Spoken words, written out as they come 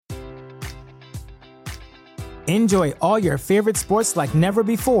Enjoy all your favorite sports like never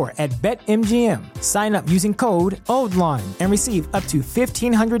before at BetMGM. Sign up using code OldLine and receive up to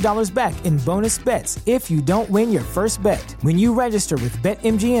 $1,500 back in bonus bets if you don't win your first bet. When you register with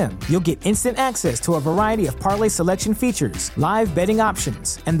BetMGM, you'll get instant access to a variety of parlay selection features, live betting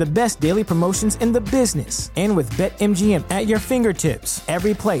options, and the best daily promotions in the business. And with BetMGM at your fingertips,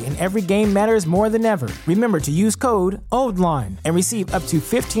 every play and every game matters more than ever. Remember to use code OldLine and receive up to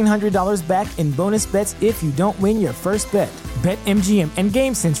 $1,500 back in bonus bets if you don't win your first bet. BetMGM and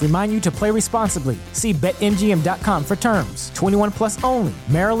GameSense remind you to play responsibly. See BetMGM.com for terms. 21 plus only.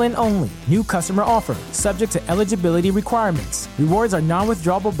 Maryland only. New customer offer. Subject to eligibility requirements. Rewards are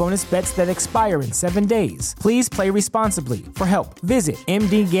non-withdrawable bonus bets that expire in 7 days. Please play responsibly. For help, visit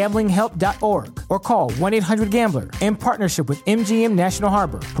mdgamblinghelp.org or call 1-800-GAMBLER in partnership with MGM National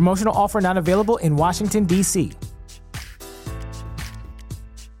Harbor. Promotional offer not available in Washington, D.C.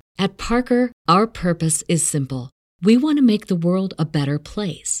 At Parker, our purpose is simple. We want to make the world a better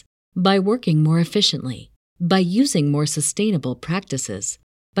place by working more efficiently, by using more sustainable practices,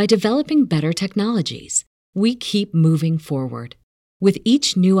 by developing better technologies. We keep moving forward. With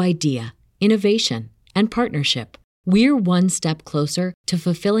each new idea, innovation, and partnership, we're one step closer to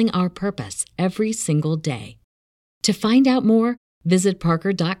fulfilling our purpose every single day. To find out more, visit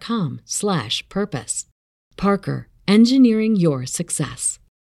parker.com/purpose. Parker, engineering your success.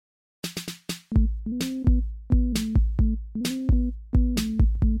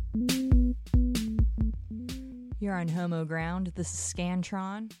 You're on Homo Ground. This is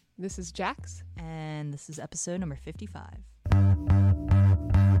Scantron. This is Jax. And this is episode number 55.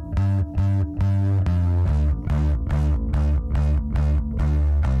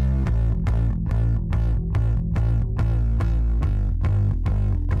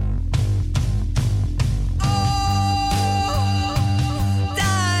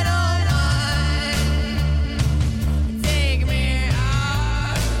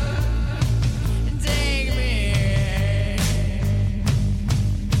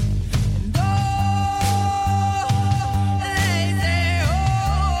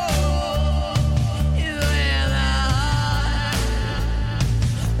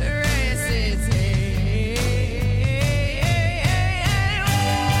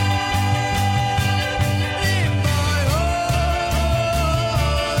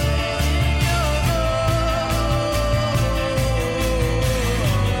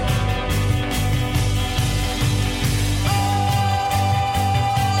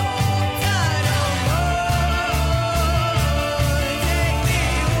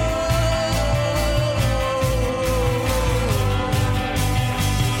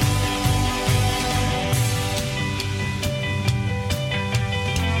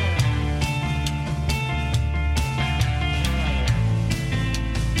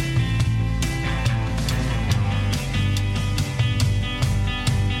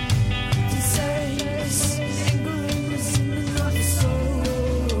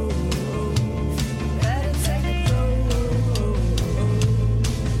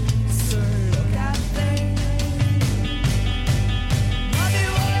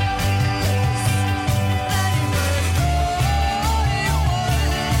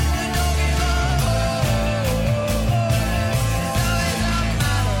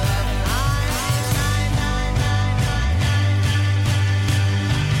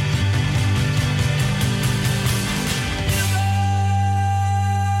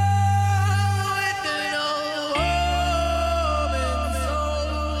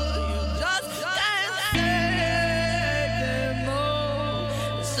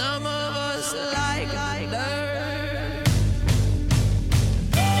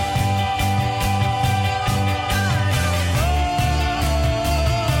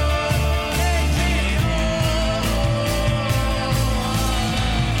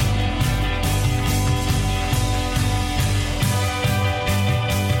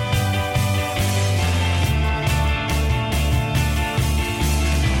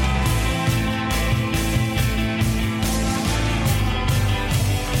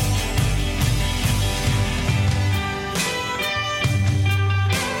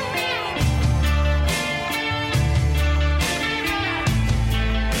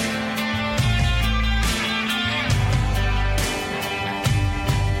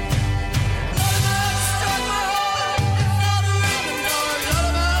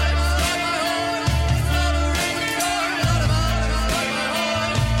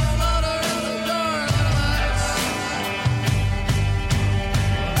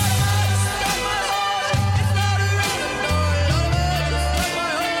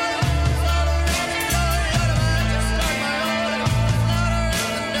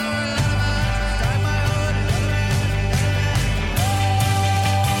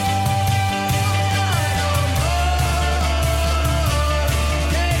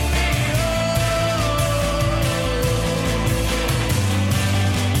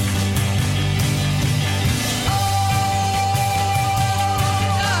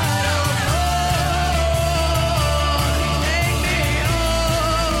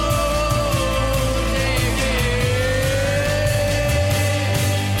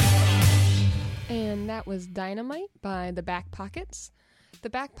 That was Dynamite by The Back Pockets. The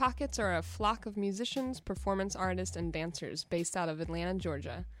Back Pockets are a flock of musicians, performance artists, and dancers based out of Atlanta,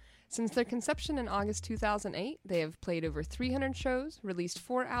 Georgia. Since their conception in August 2008, they have played over 300 shows, released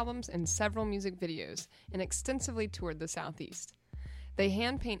 4 albums and several music videos, and extensively toured the Southeast. They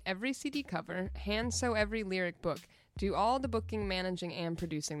hand-paint every CD cover, hand-sew every lyric book, do all the booking, managing, and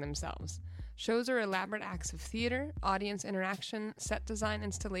producing themselves. Shows are elaborate acts of theater, audience interaction, set design,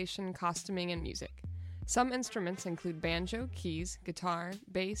 installation, costuming, and music. Some instruments include banjo, keys, guitar,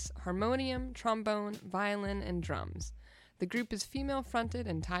 bass, harmonium, trombone, violin, and drums. The group is female-fronted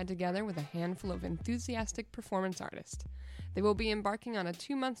and tied together with a handful of enthusiastic performance artists. They will be embarking on a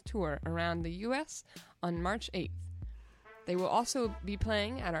 2-month tour around the U.S. on March 8th. They will also be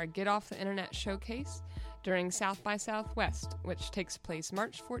playing at our Get Off the Internet showcase during South by Southwest, which takes place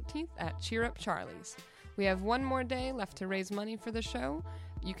March 14th at Cheer Up Charlie's. We have one more day left to raise money for the show.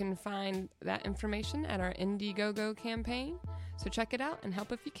 You can find that information at our Indiegogo campaign, so check it out and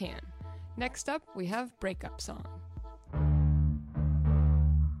help if you can. Next up, we have Breakup Song.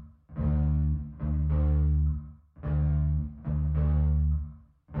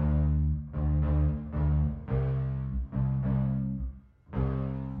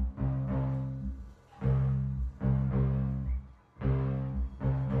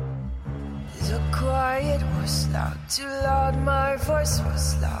 Quiet was loud, too loud, my voice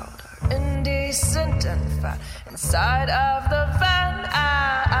was loud, indecent and fat. Inside of the van,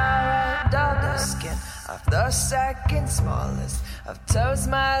 I rubbed all the skin of the second smallest of toes,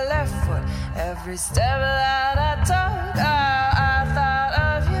 my left foot. Every step that I took, I thought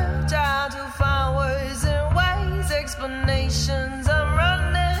of you, trying to find words and ways, explanations. I'm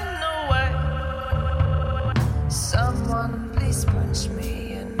running away. Someone please punch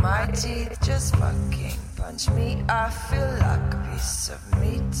me in my teeth, just fucking punch me. I feel like a piece of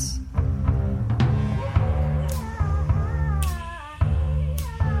meat.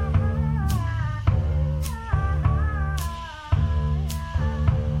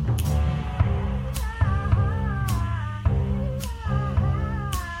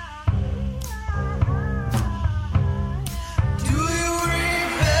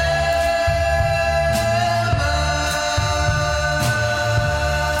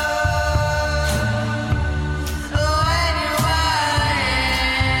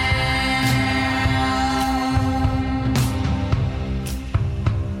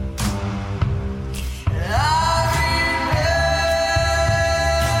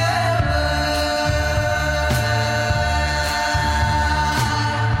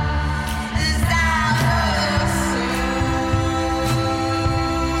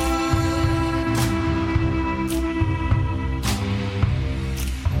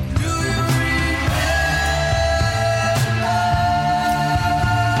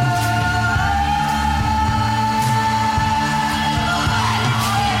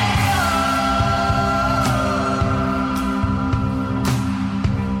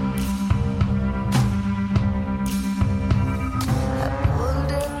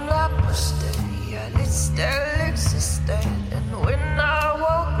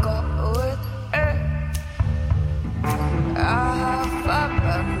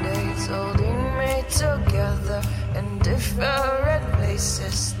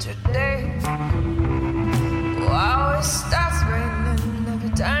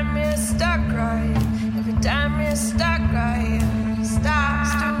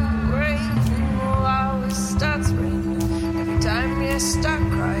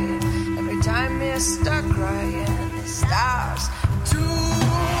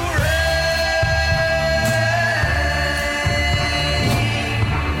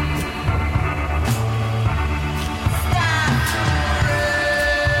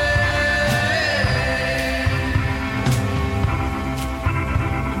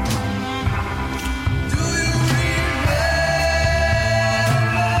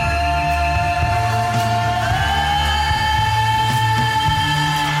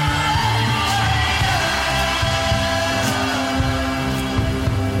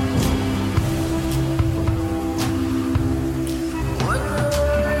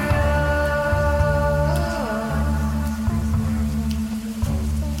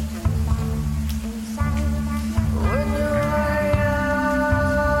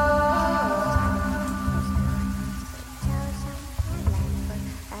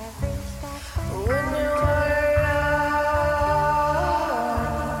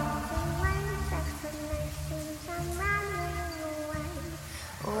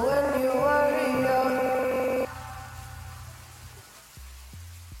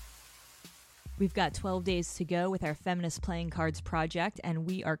 We've got 12 days to go with our Feminist Playing Cards project, and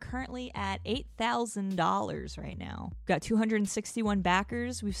we are currently at $8,000 right now. We've got 261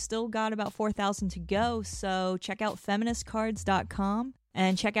 backers. We've still got about 4,000 to go, so check out feministcards.com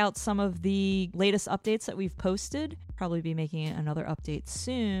and check out some of the latest updates that we've posted. Probably be making another update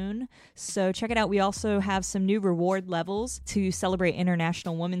soon, so check it out. We also have some new reward levels to celebrate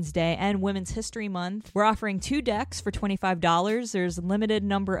International Women's Day and Women's History Month. We're offering 2 decks for $25. There's a limited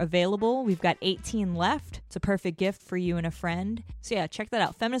number available. We've got 18 left. It's a perfect gift for you and a friend. So yeah, check that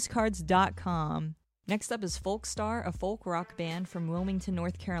out, feministcards.com. Next up is Folkstar, a folk rock band from Wilmington,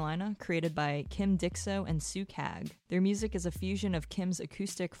 North Carolina, created by Kim Dixo and Sue Cagg. Their music is a fusion of Kim's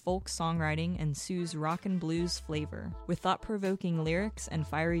acoustic folk songwriting and Sue's rock and blues flavor. With thought-provoking lyrics and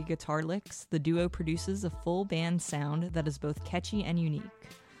fiery guitar licks, the duo produces a full band sound that is both catchy and unique.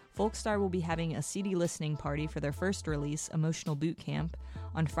 Folkstar will be having a CD listening party for their first release, Emotional Boot Camp,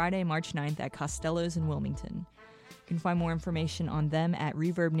 on Friday, March 9th at Costello's in Wilmington. You can find more information on them at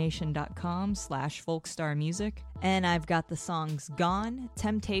reverbnation.com/folkstarmusic. And I've got the songs Gone,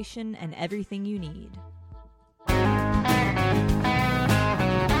 Temptation, and Everything You Need.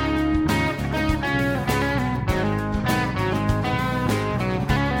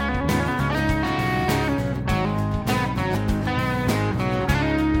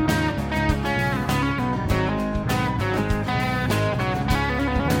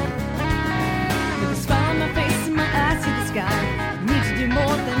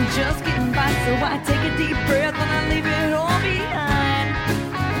 Just getting by, so I take a deep breath and I leave it all behind.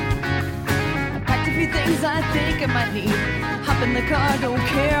 I packed a few things I think I might need. Hop in the car, don't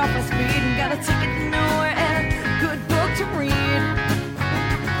care off my speed, and got a ticket to nowhere and a good book to read.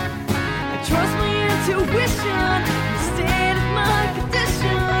 I trust my intuition instead of my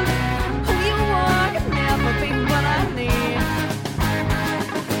condition. Who you are can never be what I need.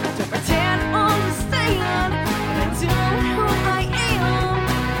 Don't pretend to understand, but I do who I am.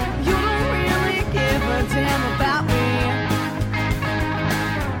 Damn about me.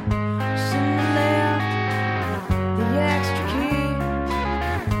 Shouldn't have left the extra key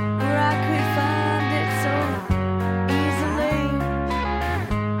where I could find it so easily.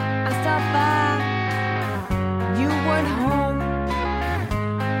 I stopped by, you weren't home.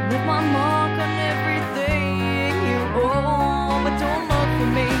 Left my mark on everything you own. But don't look for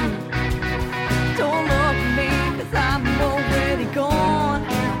me, don't look for me, 'cause I'm already gone,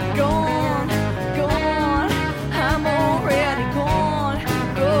 gone.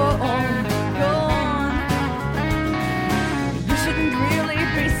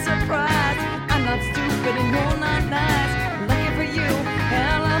 But you're not nice. Lucky for you,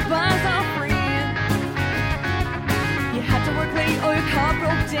 alibis are free. You had to work late or your car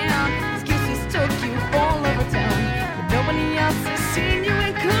broke down. Excuses took you all over town, but nobody else has seen you,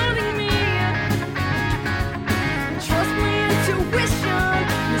 including me. Trust my intuition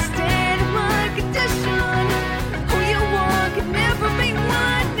instead of my condition. Who you are can never be what I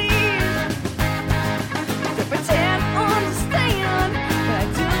need. To pretend to understand, but I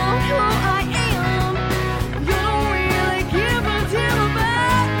don't know who I am.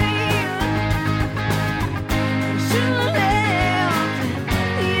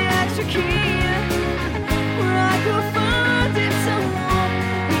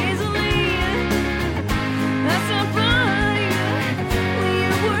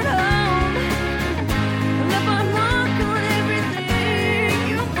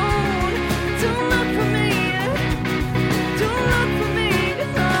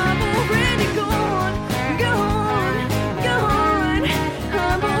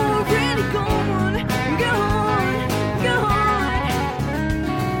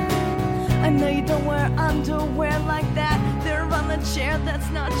 Chair that's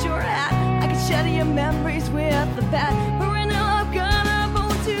not your hat. I can shatter your memories with the bat. But right now I've got a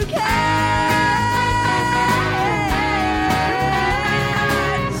bone to catch.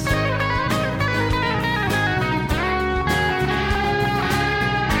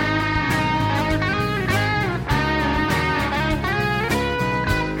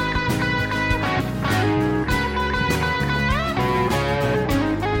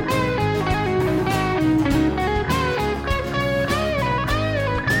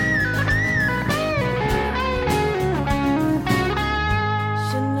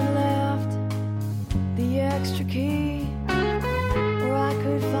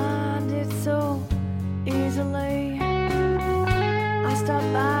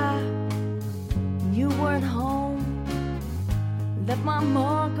 Left my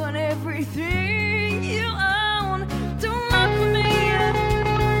mark on everything you own. Don't look for me,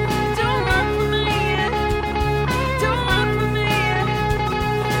 don't look for me, don't look for me,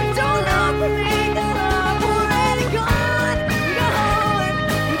 don't look for me.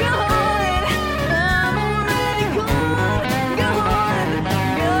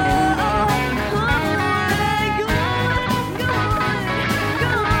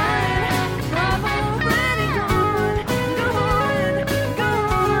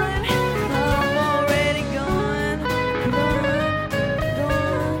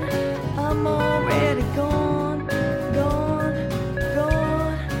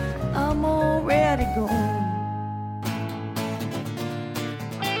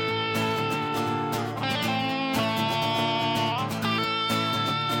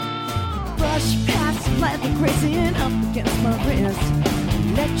 lightly grazing up against my wrist.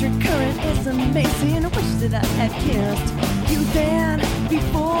 Electric current is amazing. I wish that I had kissed you then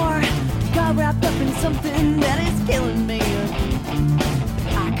before got wrapped up in something that is killing me.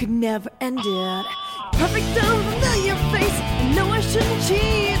 I could never end it. Perfect unfamiliar face. I know I shouldn't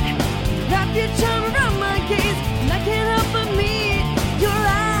cheat. Wrap your charm around my gaze, and I can't help but meet your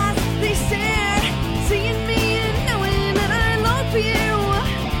eyes. They stare, seeing me and knowing that I long for you.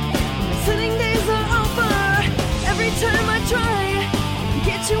 My sitting days are over. Every time I try to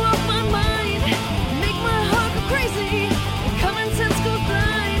get you off my mind, make my heart go crazy. Common sense goes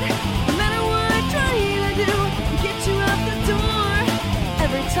blind. No matter what I try to do to get you out the door.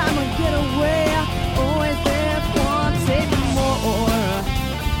 Every time I get away, I always live wanting more.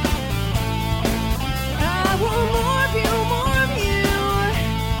 I want more of you, more of you.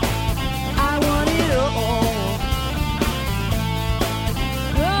 I want it all.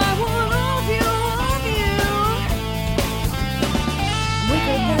 I want all of you, all of you.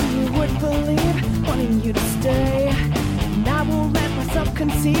 Weaker than you would believe, wanting you to stay. And I won't let myself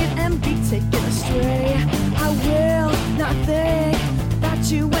concede and be taken astray. I will not think about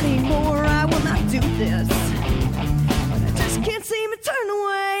you anymore. I will not do this. But I just can't seem to turn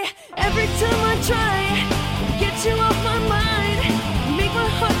away. Every time I try to get you off my mind, make my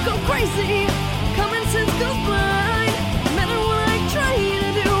heart go crazy. Common sense goes blind. No matter what I try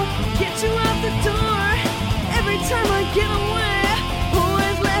to do, get you out the door. Every time I get away,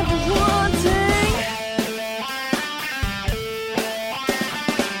 always left wanting.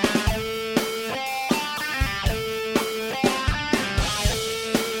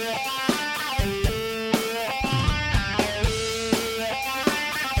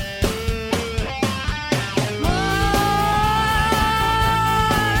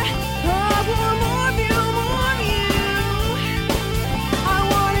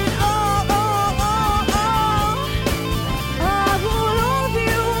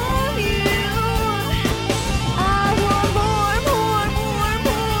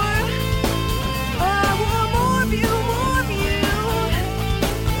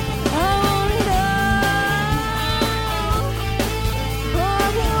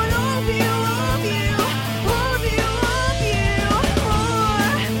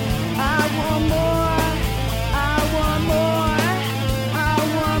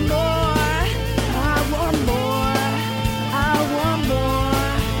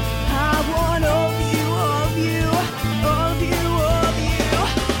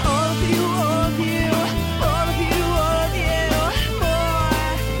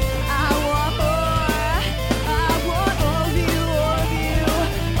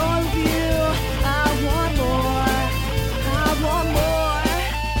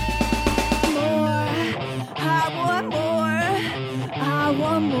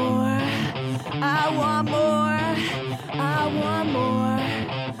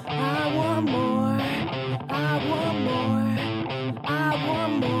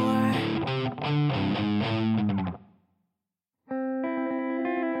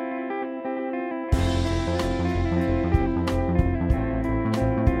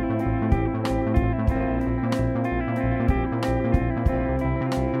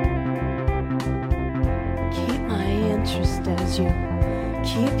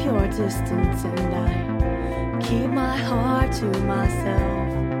 Keep your distance and I keep my heart to myself.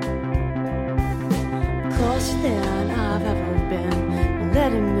 Closer than I've ever been,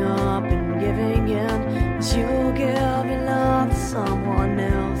 letting up and giving in as you give your love to someone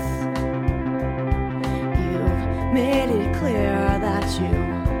else. You've made it clear that you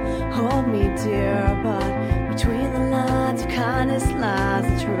hold me dear, but between the lines of kindness lies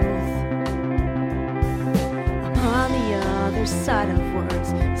the truth. On the other side of words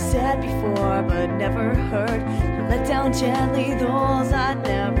said before but never heard, you let down gently those I'd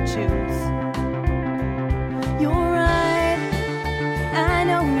never choose. You're right, I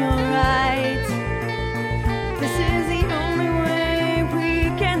know you're right. This is the only way we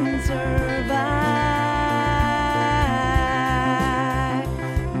can survive.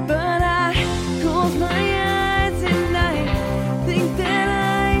 But I close my eyes and I think that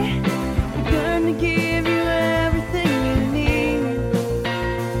I learned to give you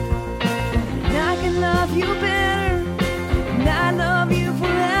you better, and I love you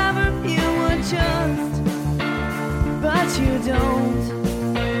forever if you would just, but you don't,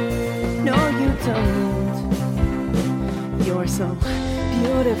 no you don't. You're so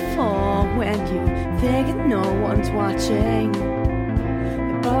beautiful when you think no one's watching.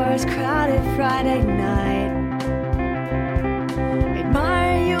 The bar is crowded Friday night. I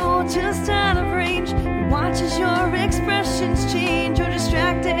admire you just out of range, and watch as your expressions change. You're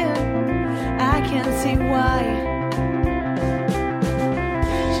distracted, I can't see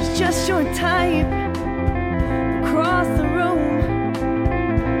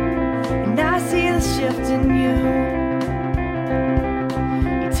shift in you.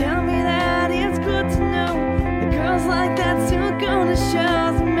 You tell me that it's good to know that girls like that still go to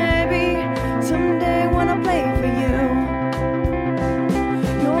shows. Maybe someday when I play for you.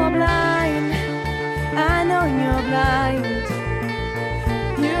 You're blind, I know you're blind.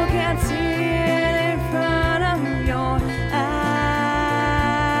 You can't see it in front of your eyes.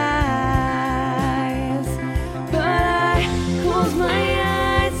 But I close my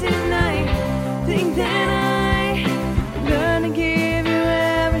eyes and I think that I'm gonna give you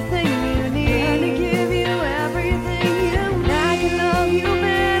everything you need. Gonna give you everything you need. I can love you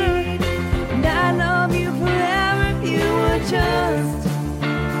better, and I love you forever if you would just.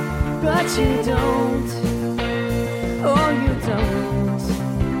 But you don't. Oh, you don't.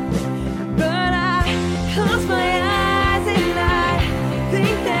 But I close my eyes and I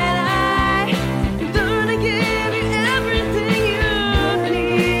think that I'm gonna give you everything you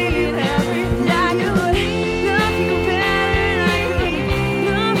need. Everything I could love you better, and I could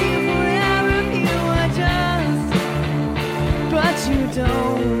love you forever if you were just. But you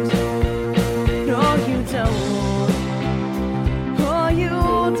don't. No, you don't. Oh, you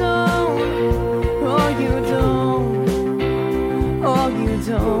don't. Oh, you don't. Oh, you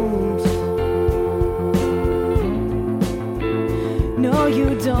don't. No, you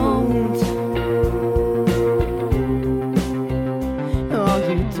don't. Oh,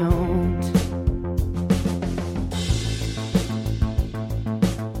 you don't.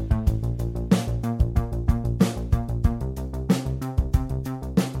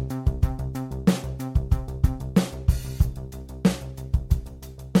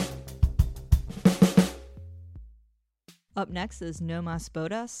 Up next is No Mas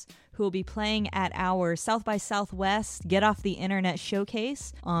Bodas, who will be playing at our South by Southwest Get Off the Internet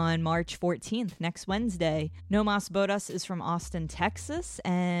showcase on March 14th, next Wednesday. No Mas Bodas is from Austin, Texas,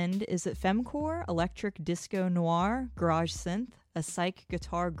 and is it femcore, electric disco noir, garage synth, a psych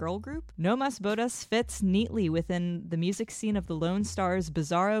guitar girl group? No Mas Bodas fits neatly within the music scene of the Lone Star's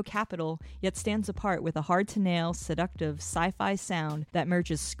bizarro capital, yet stands apart with a hard-to-nail, seductive sci-fi sound that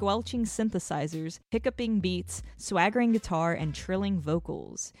merges squelching synthesizers, hiccuping beats, swaggering guitar, and trilling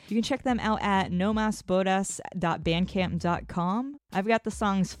vocals. You can check them out at nomasbodas.bandcamp.com. I've got the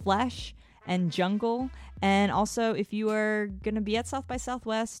songs Flesh and Jungle. And also, if you are going to be at South by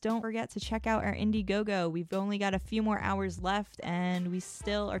Southwest, don't forget to check out our Indiegogo. We've only got a few more hours left, and we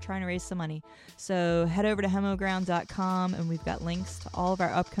still are trying to raise some money. So head over to hemoground.com, and we've got links to all of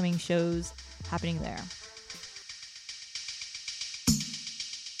our upcoming shows happening there.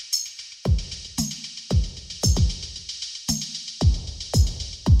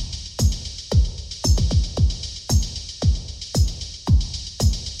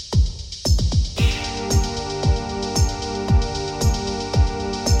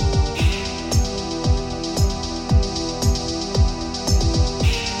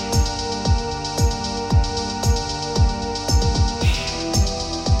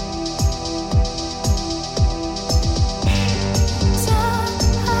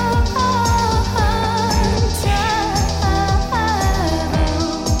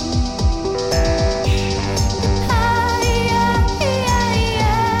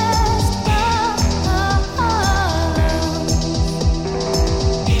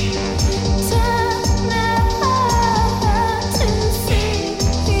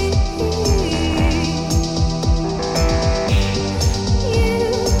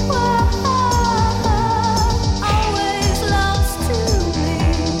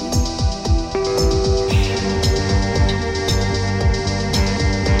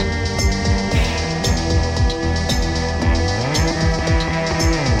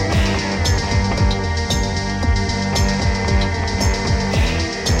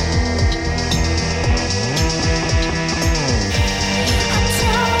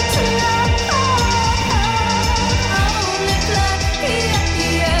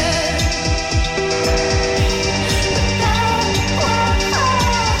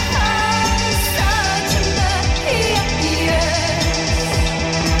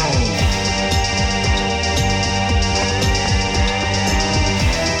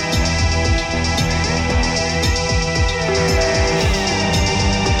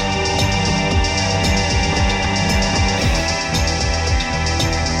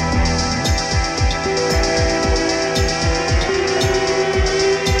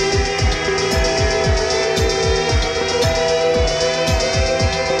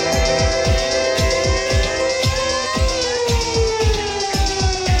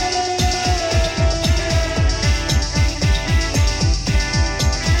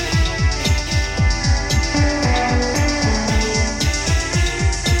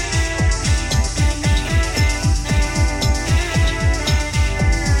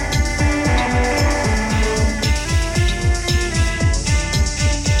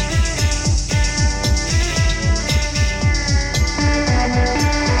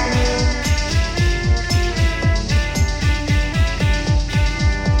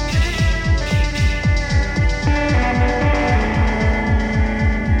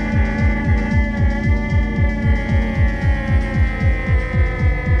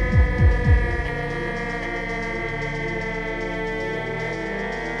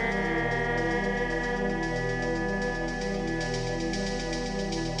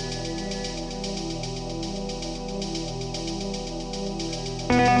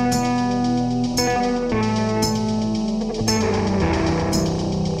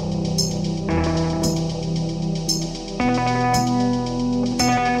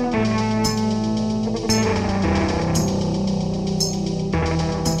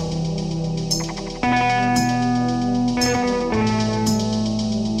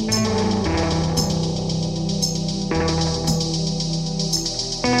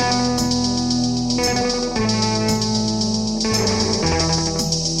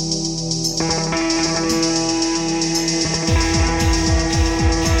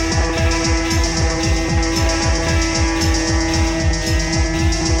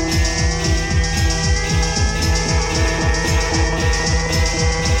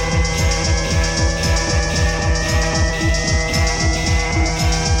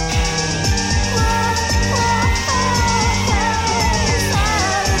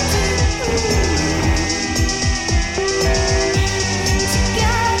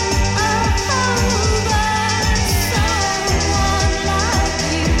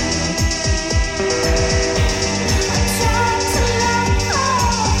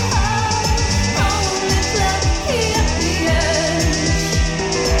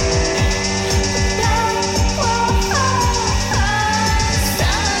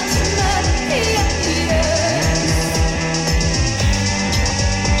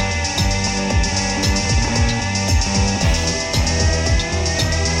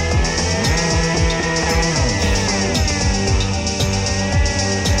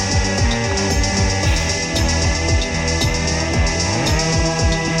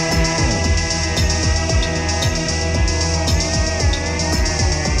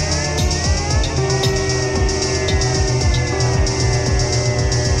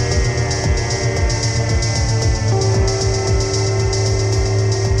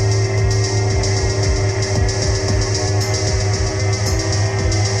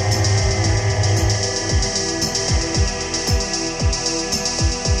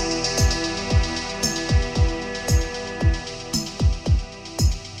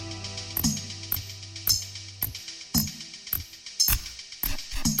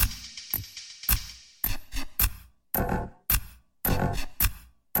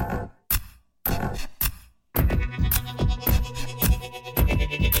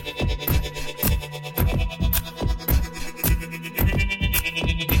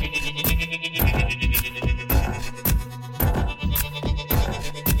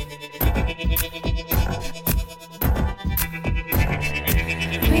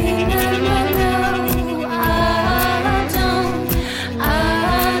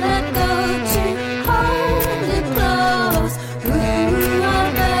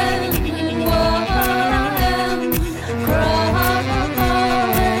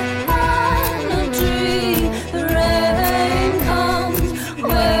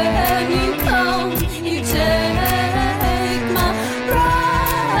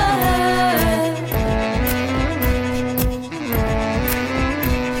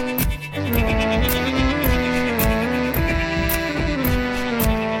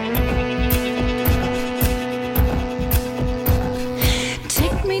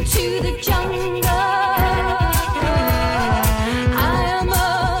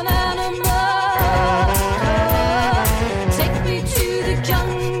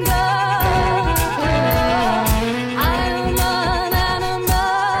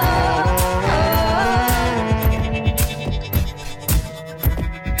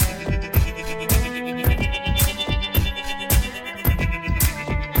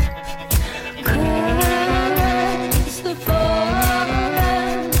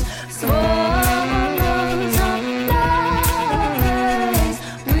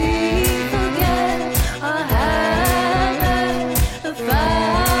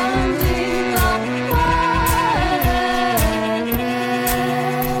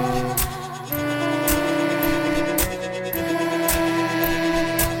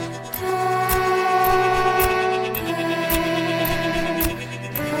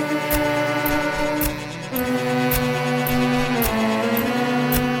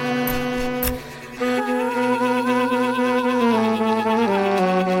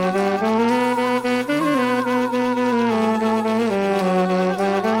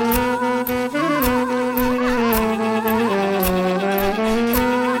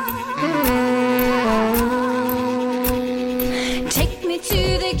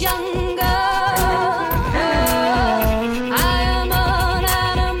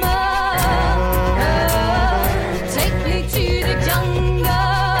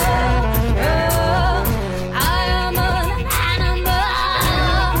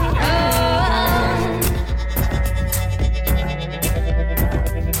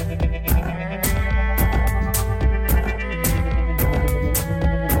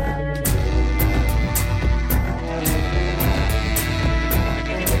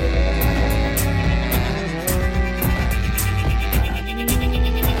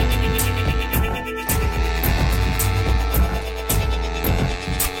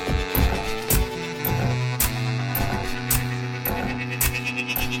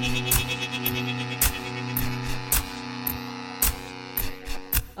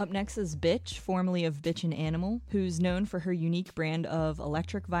 Up next is Bitch, formerly of Bitch and Animal, who's known for her unique brand of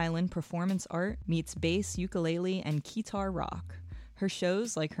electric violin performance art meets bass, ukulele, and guitar rock. Her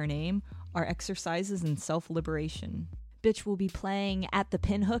shows, like her name, are exercises in self-liberation. Bitch will be playing at the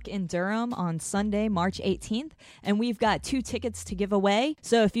Pinhook in Durham on Sunday, March 18th, and we've got 2 tickets to give away.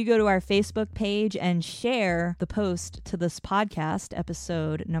 So if you go to our Facebook page and share the post to this podcast,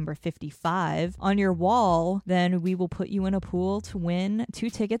 episode number 55, on your wall, then we will put you in a pool to win 2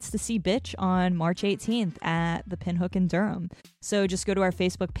 tickets to see Bitch on March 18th at the Pinhook in Durham. So just go to our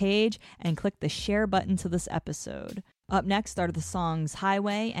Facebook page and click the share button to this episode. Up next are the songs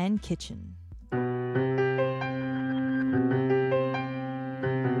Highway and Kitchen.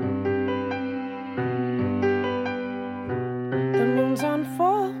 On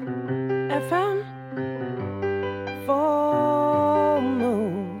full FM, full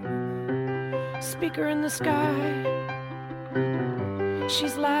moon, speaker in the sky.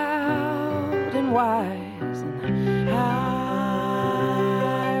 She's loud and wise, and the highway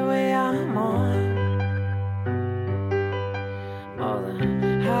I'm on, oh, the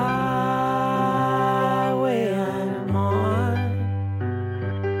highway I'm on,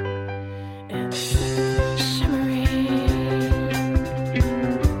 and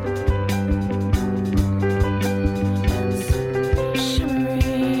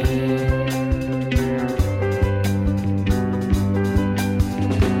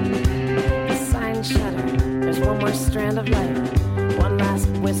strand of light, one last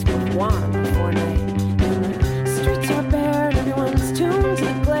wisp of wand before night. And the streets are bare, and everyone's tuned to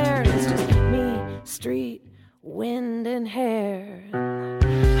the glare. It's just me, street, wind, and hair.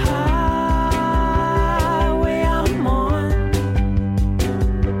 Highway I'm on,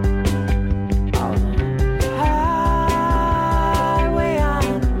 oh, the highway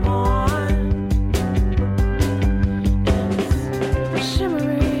I'm on, it's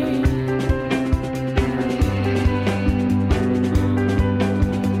shimmery.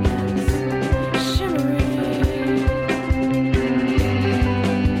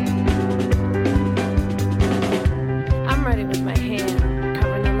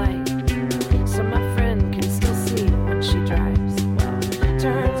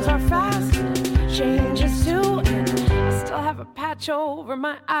 Over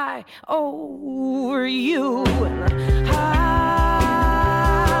my eye, over you. Highway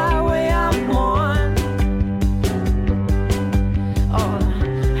I'm on, oh,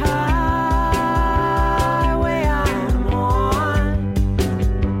 highway I'm on,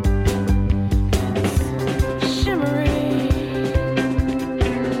 it's shimmery,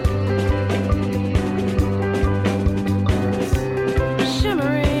 it's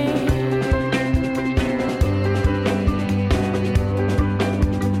shimmery.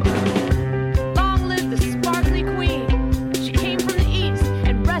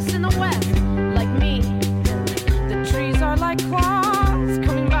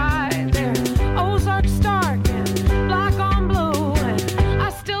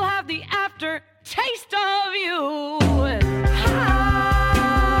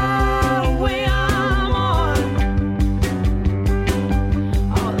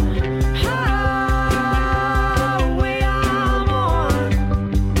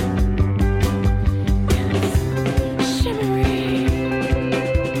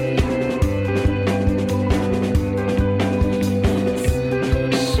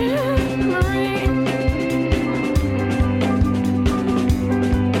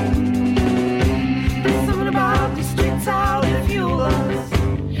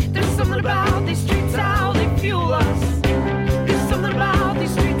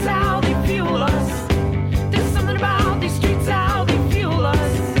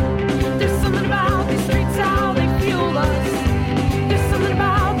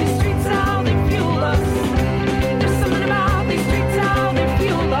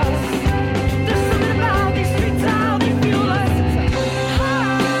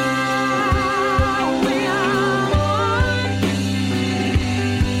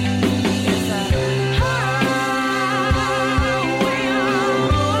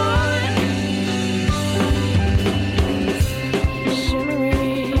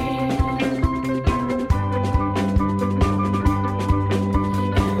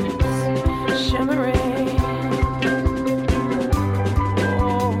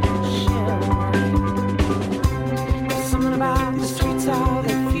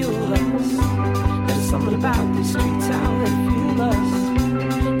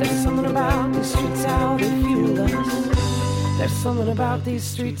 Something about these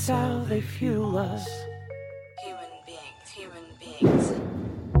streets, how they fuel us. Human beings.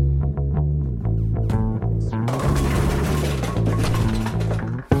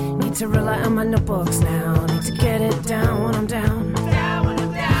 to rely on my notebooks now. Need to get it down when I'm down.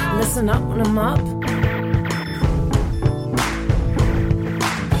 Listen up when I'm up.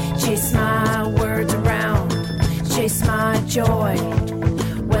 Chase my words around. Chase my joy.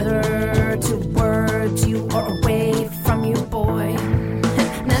 Whether to words you or away from you, boy.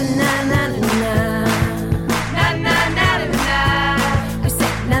 Na na na na na. Na na na na na. We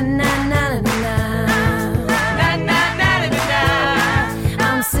say na na na na na. Na na na na na.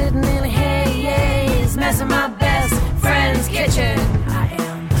 I'm sitting in a haze, messing my best friend's kitchen. I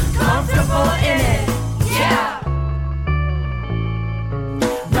am comfortable in it, yeah.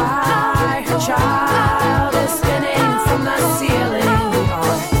 Right, her child is spinning from the ceiling.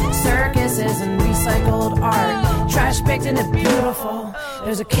 Circuses and recycled art, trash picked into beautiful.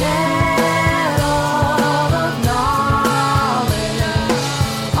 There's a kettle of knowledge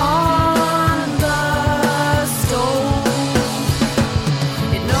on the stove.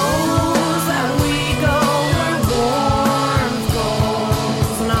 It knows that we go where warmth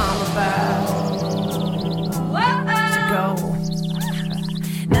goes, and I'm about to go.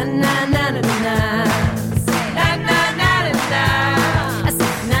 Na na na na na. Na na na na na. I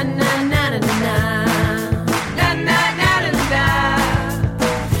said na na na na na. Na na na na na.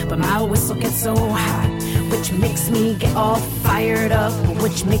 But my whistle gets so hot, which makes me get all fired up,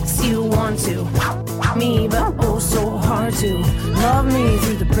 which makes you want to me, but oh so hard to love me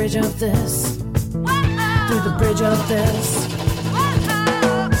through the bridge of this, through the bridge of this.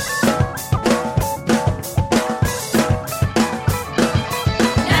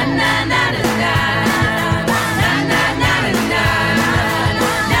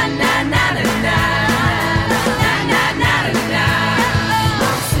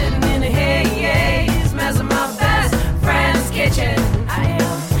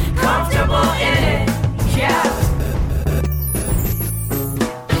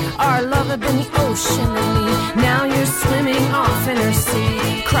 Our love had been the ocean and me. Now you're swimming off in her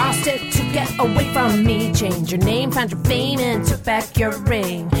sea. Crossed it to get away from me. Changed your name, found your fame, and took back your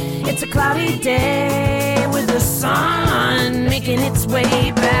ring. It's a cloudy day with the sun making its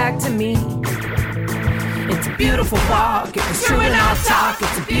way back to me. It's a beautiful walk, if it's true and I'll talk.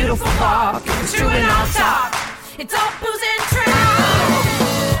 It's a beautiful walk, if it's true and I'll talk. It's all booze and true,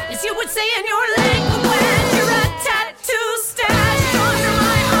 as you would say in your language. You're a tattoo stashed under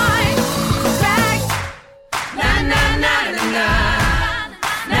my eye bag. Na na na na na.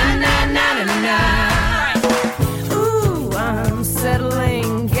 Na na na na na. Ooh, I'm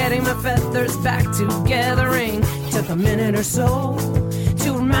settling, getting my feathers back togethering. Took a minute or so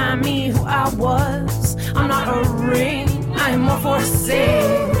to remind me who I was. I'm not a ring, I'm more for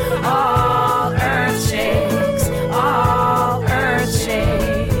sing. All earth shakes, all earth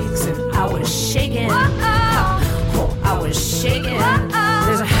shakes. And I was shaking, oh, I was shaking.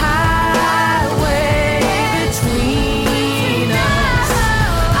 There's a highway between us.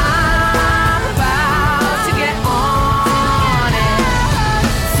 I'm about to get on it.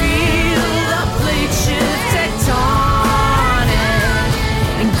 Feel the plate shift tectonic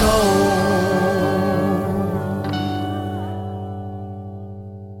and go.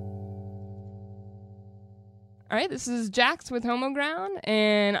 All right, this is Jax with Homoground,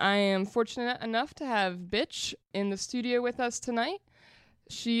 and I am fortunate enough to have Bitch in the studio with us tonight.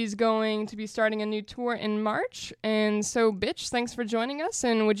 She's going to be starting a new tour in March, and so Bitch, thanks for joining us,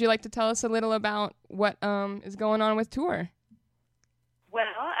 and would you like to tell us a little about what is going on with tour?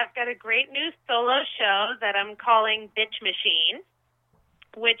 Well, I've got a great new solo show that I'm calling Bitch Machine,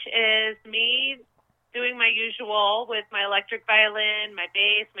 which is me doing my usual with my electric violin, my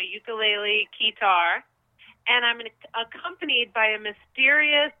bass, my ukulele, guitar. And I'm accompanied by a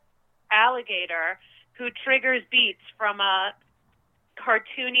mysterious alligator who triggers beats from a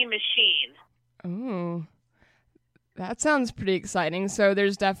cartoony machine. Oh, that sounds pretty exciting. So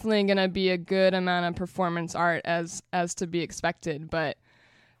there's definitely going to be a good amount of performance art as to be expected, but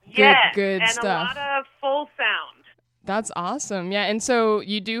good and stuff. A lot of full sound. That's awesome. Yeah, and so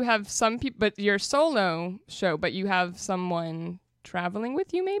you do have some people, but your solo show, but you have someone traveling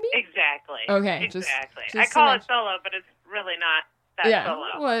with you, maybe? Exactly. Okay. Exactly. Just I call it solo, but it's really not that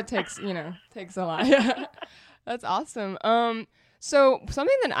solo. Well, it takes a lot. That's awesome. So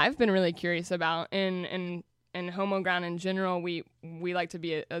something that I've been really curious about in Homoground in general, we like to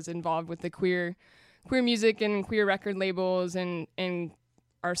be as involved with the queer music and queer record labels and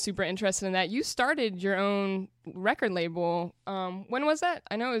are super interested in that. You started your own record label. When was that?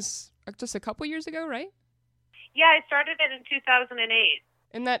 I know it was just a couple years ago, right? Yeah, I started it in 2008.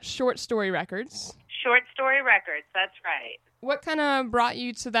 And that's Short Story Records. Short Story Records, that's right. What kind of brought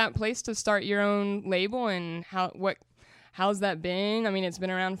you to that place to start your own label, and how how's that been? I mean, it's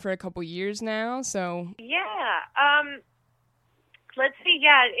been around for a couple years now, so. Yeah. Let's see.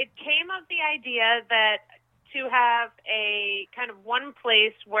 Yeah, it came of the idea that to have a kind of one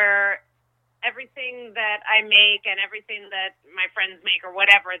place where everything that I make and everything that my friends make or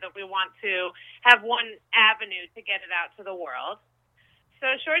whatever, that we want to have one avenue to get it out to the world. So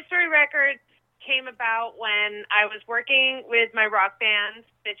Short Story Records came about when I was working with my rock band,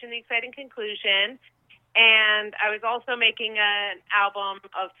 Bitch and the Exciting Conclusion, and I was also making an album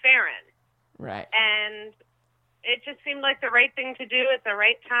of Farron. Right. And it just seemed like the right thing to do at the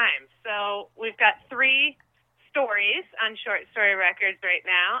right time. So we've got 3 stories on Short Story Records right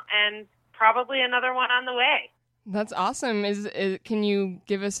now, and probably another one on the way. That's awesome. Can you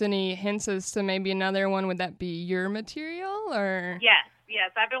give us any hints as to maybe another one? Would that be your material, or? Yes.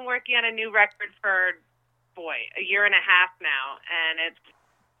 I've been working on a new record for, a year and a half now, and it's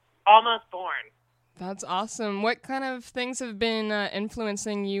almost born. That's awesome. What kind of things have been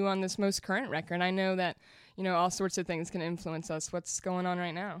influencing you on this most current record? I know that, all sorts of things can influence us. What's going on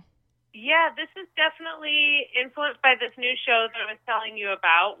right now? Yeah, this is definitely influenced by this new show that I was telling you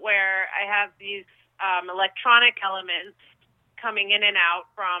about, where I have these electronic elements coming in and out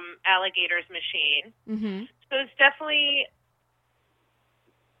from Alligator's machine. Mm-hmm. So it's definitely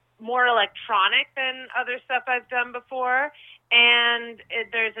more electronic than other stuff I've done before, and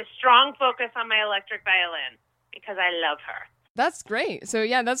there's a strong focus on my electric violin because I love her. That's great. So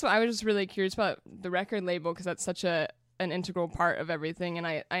yeah, that's what I was just really curious about the record label, because that's such an integral part of everything, and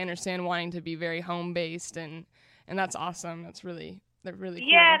I understand wanting to be very home based, and that's awesome. That's really cool.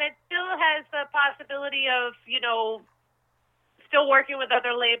 Yeah, and it still has the possibility of still working with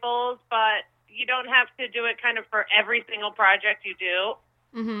other labels, but you don't have to do it kind of for every single project you do.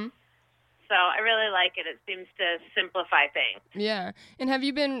 Mm-hmm. So I really like it. It seems to simplify things. Yeah. And have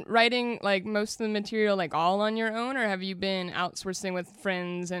you been writing like most of the material like all on your own, or have you been outsourcing with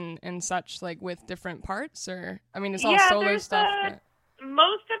friends and such, like with different parts? Or I mean, it's all solo stuff.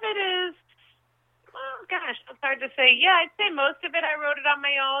 Most of it is, well, gosh, it's hard to say. Yeah, I'd say most of it I wrote it on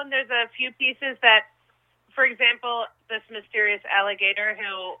my own. There's a few pieces that, for example, this mysterious alligator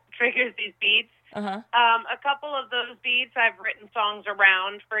who triggers these beats. Uh-huh. A couple of those beats I've written songs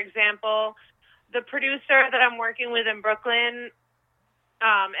around. For example, the producer that I'm working with in Brooklyn,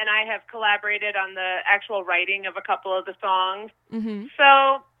 and I have collaborated on the actual writing of a couple of the songs. Mm-hmm.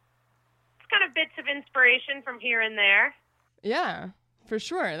 So it's kind of bits of inspiration from here and there. Yeah, for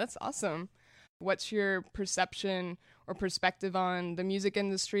sure. That's awesome. What's your perception or perspective on the music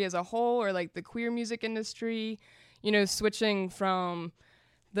industry as a whole, or like the queer music industry, switching from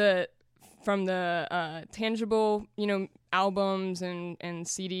the tangible, albums and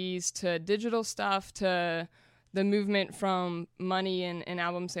CDs to digital stuff, to the movement from money and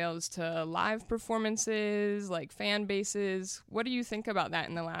album sales to live performances, like fan bases. What do you think about that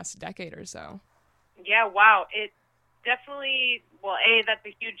in the last decade or so? Yeah, wow. It definitely, that's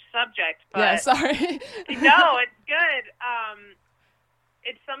a huge subject. But yeah, sorry. No, it's good.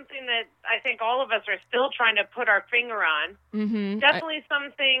 It's something that I think all of us are still trying to put our finger on. Mm-hmm. Definitely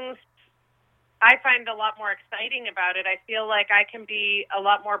some things I find a lot more exciting about it. I feel like I can be a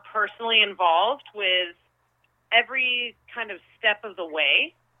lot more personally involved with every kind of step of the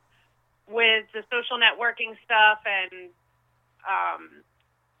way, with the social networking stuff and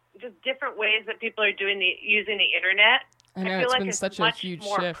just different ways that people are using the internet. I know, feel it's like been it's such a much huge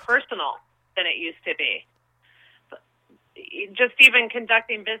more shift. personal than it used to be. Just even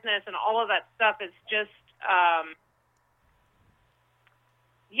conducting business and all of that stuff is just,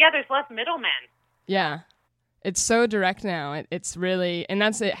 there's less middlemen. Yeah. It's so direct now. It's really, and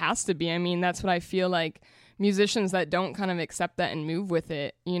it has to be. I mean, that's what I feel like musicians that don't kind of accept that and move with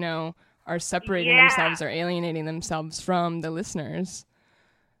it, are separating themselves or alienating themselves from the listeners.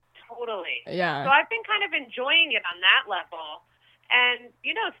 Totally. Yeah. So I've been kind of enjoying it on that level and,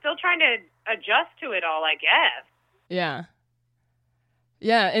 still trying to adjust to it all, I guess. Yeah.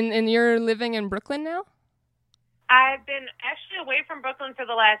 Yeah. And you're living in Brooklyn now? I've been actually away from Brooklyn for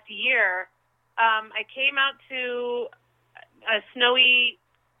the last year. I came out to a snowy,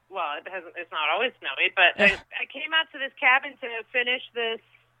 it's not always snowy, but I came out to this cabin to finish this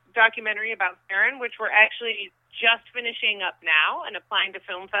documentary about Farron, which we're actually just finishing up now and applying to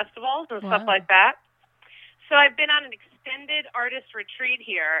film festivals and stuff like that. So I've been on an extended artist retreat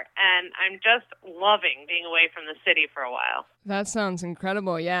here, and I'm just loving being away from the city for a while. That sounds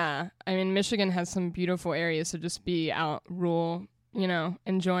incredible, yeah. I mean, Michigan has some beautiful areas, so just be out rural,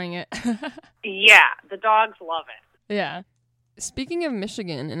 enjoying it. Yeah, the dogs love it. Yeah. Speaking of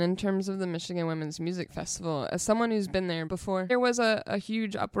Michigan, and in terms of the Michigan Women's Music Festival, as someone who's been there before, there was a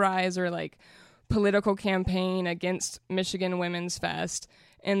huge uprise or like political campaign against Michigan Women's Fest,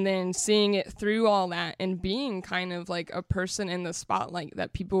 and then seeing it through all that and being kind of like a person in the spotlight,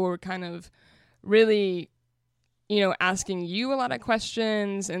 that people were kind of really, asking you a lot of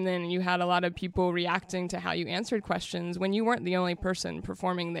questions, and then you had a lot of people reacting to how you answered questions when you weren't the only person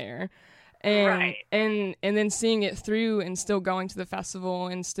performing there. And, right. and then seeing it through and still going to the festival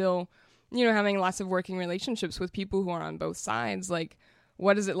and still, having lots of working relationships with people who are on both sides. Like,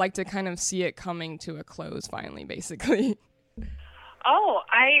 what is it like to kind of see it coming to a close finally, basically? Oh,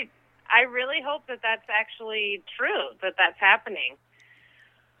 I really hope that that's actually true, that that's happening.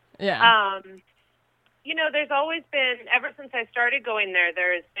 Yeah. There's always been, ever since I started going there,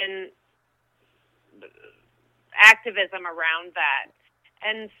 there's been activism around that.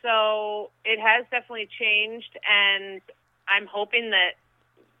 And so it has definitely changed, and I'm hoping that,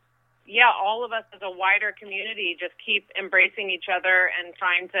 all of us as a wider community just keep embracing each other and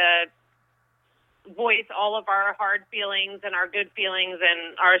trying to voice all of our hard feelings and our good feelings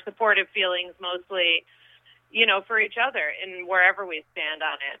and our supportive feelings mostly, for each other and wherever we stand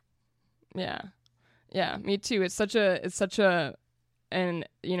on it. Yeah. Yeah, me too. It's such a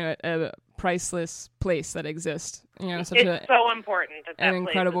priceless place that exists. It's so important that an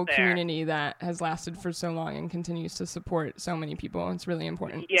incredible community that has lasted for so long and continues to support so many people. It's really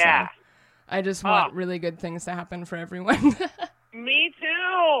important. Yeah. So I just want really good things to happen for everyone. Me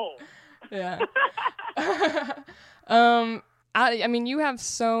too. Yeah. I mean, you have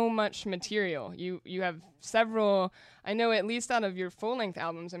so much material. You have several, I know at least out of your full-length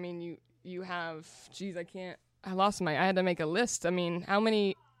albums, I mean, you have, I had to make a list. I mean, how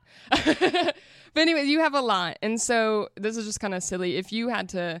many? But anyway, you have a lot. And so this is just kind of silly. If you had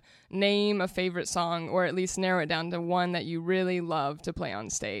to name a favorite song, or at least narrow it down to one that you really love to play on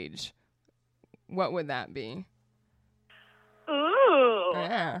stage, what would that be? Ooh.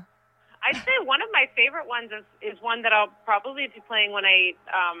 Yeah. I'd say one of my favorite ones is one that I'll probably be playing when I,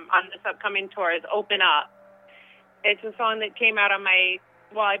 on this upcoming tour, is Open Up. It's a song that came out on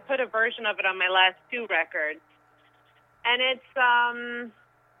I put a version of it on my last 2 records. And it's,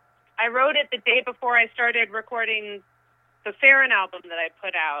 I wrote it the day before I started recording the Farron album that I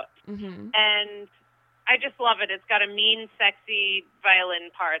put out. Mm-hmm. And I just love it. It's got a mean, sexy violin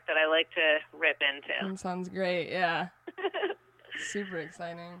part that I like to rip into. That sounds great, yeah. Super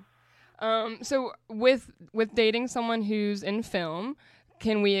exciting. So with dating someone who's in film,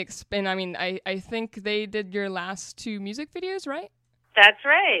 can we expand? I mean, I think they did your last 2 music videos, right? That's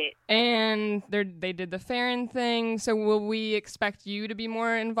right. And they did the Farron thing. So will we expect you to be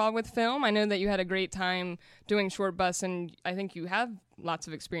more involved with film? I know that you had a great time doing Short Bus, and I think you have lots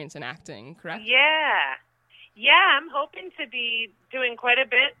of experience in acting, correct? Yeah. Yeah, I'm hoping to be doing quite a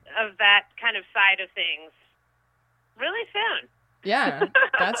bit of that kind of side of things really soon. Yeah,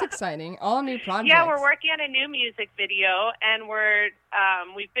 that's exciting. All new projects. Yeah, we're working on a new music video, and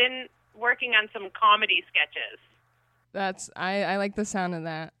we've been working on some comedy sketches. I like the sound of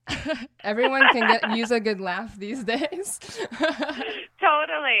that. Everyone can use a good laugh these days.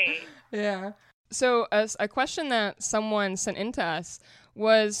 Totally. Yeah. So a question that someone sent into us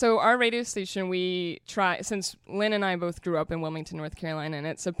was, so our radio station, since Lynn and I both grew up in Wilmington, North Carolina, and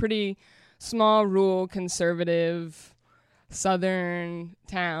it's a pretty small, rural, conservative, southern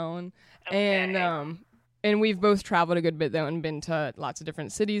town. Okay. And we've both traveled a good bit, though, and been to lots of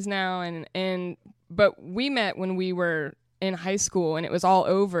different cities now. But we met when we were in high school, and it was all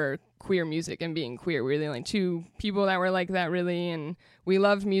over queer music and being queer. We were the only 2 people that were like that, really, and we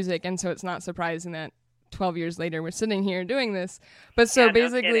loved music, and so it's not surprising that 12 years later we're sitting here doing this. But so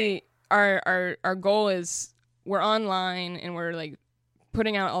basically, our goal is we're online, and we're like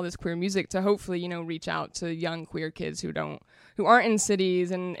putting out all this queer music to hopefully, reach out to young queer kids who aren't in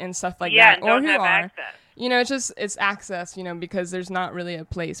cities and stuff like that, or don't have access. It's access, because there's not really a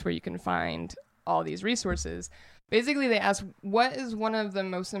place where you can find all these resources. Basically, they ask, what is one of the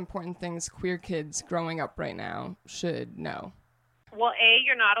most important things queer kids growing up right now should know? Well, A,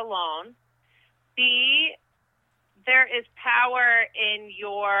 you're not alone. B, there is power in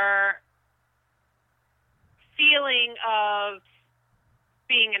your feeling of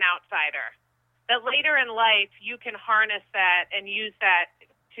being an outsider. That later in life, you can harness that and use that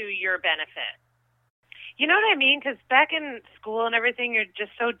to your benefit. You know what I mean? Because back in school and everything, you're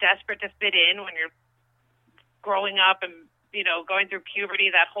just so desperate to fit in when you're growing up and, going through puberty,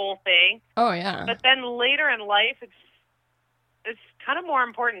 that whole thing. Oh, yeah. But then later in life, it's kind of more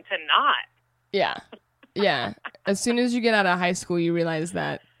important to not. Yeah. Yeah. As soon as you get out of high school, you realize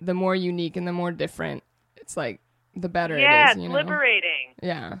that the more unique and the more different, it's like the better it is. Yeah, it's liberating.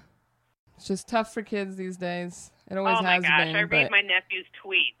 Yeah. It's just tough for kids these days. It always oh my has gosh, been. I read but- my nephew's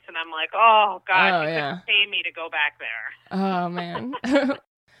tweets, and I'm like, oh gosh, Oh, you yeah. couldn't pay me to go back there. Oh, man.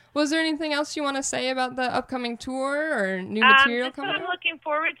 Was there anything else you want to say about the upcoming tour or new material Just coming that I'm out? looking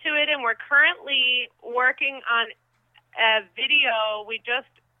forward to it, and we're currently working on a video. We just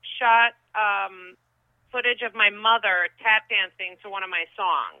shot footage of my mother tap dancing to one of my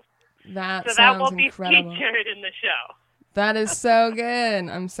songs. That So sounds that will be incredible. featured in the show. That is so good.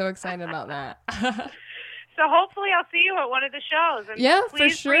 I'm so excited about that. So hopefully I'll see you at one of the shows. And Yeah, for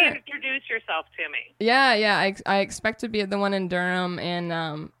please sure. reintroduce yourself to me. Yeah. I expect to be at the one in Durham, and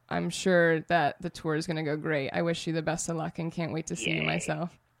I'm sure that the tour is going to go great. I wish you the best of luck and can't wait to see you Yay.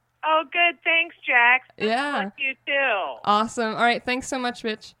 myself. Oh, good. Thanks, Jax. Yeah. Luck to you too. Awesome. All right. Thanks so much,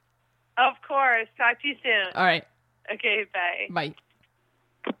 Bitch. Of course. Talk to you soon. All right. Okay, bye. Bye.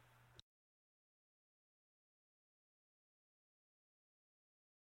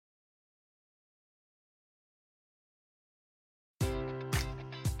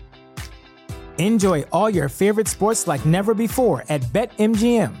 Enjoy all your favorite sports like never before at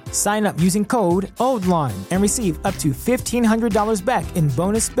BetMGM. Sign up using code OldLine and receive up to $1,500 back in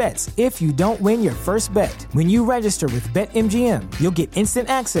bonus bets if you don't win your first bet. When you register with BetMGM, you'll get instant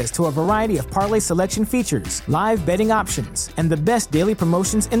access to a variety of parlay selection features, live betting options, and the best daily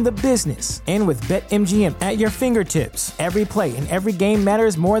promotions in the business. And with BetMGM at your fingertips, every play and every game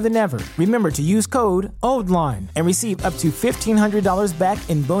matters more than ever. Remember to use code OldLine and receive up to $1,500 back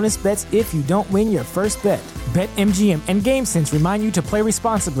in bonus bets if you don't win your first bet. BetMGM and GameSense remind you to play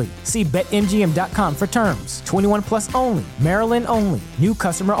responsibly. See BetMGM.com for terms. 21 plus only. Maryland only. New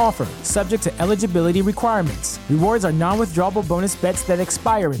customer offer. Subject to eligibility requirements. Rewards are non-withdrawable bonus bets that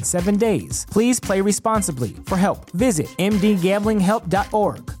expire in 7 days. Please play responsibly. For help, visit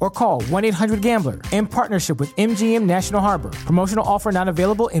mdgamblinghelp.org or call 1-800-GAMBLER in partnership with MGM National Harbor. Promotional offer not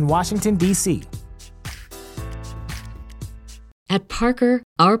available in Washington, D.C. At Parker,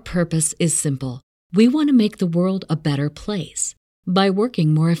 our purpose is simple. We want to make the world a better place by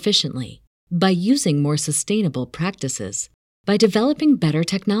working more efficiently, by using more sustainable practices, by developing better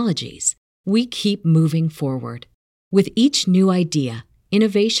technologies. We keep moving forward. With each new idea,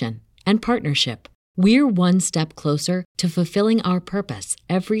 innovation, and partnership, we're one step closer to fulfilling our purpose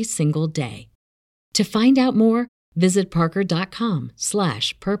every single day. To find out more, visit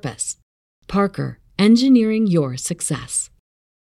parker.com/purpose. Parker, engineering your success.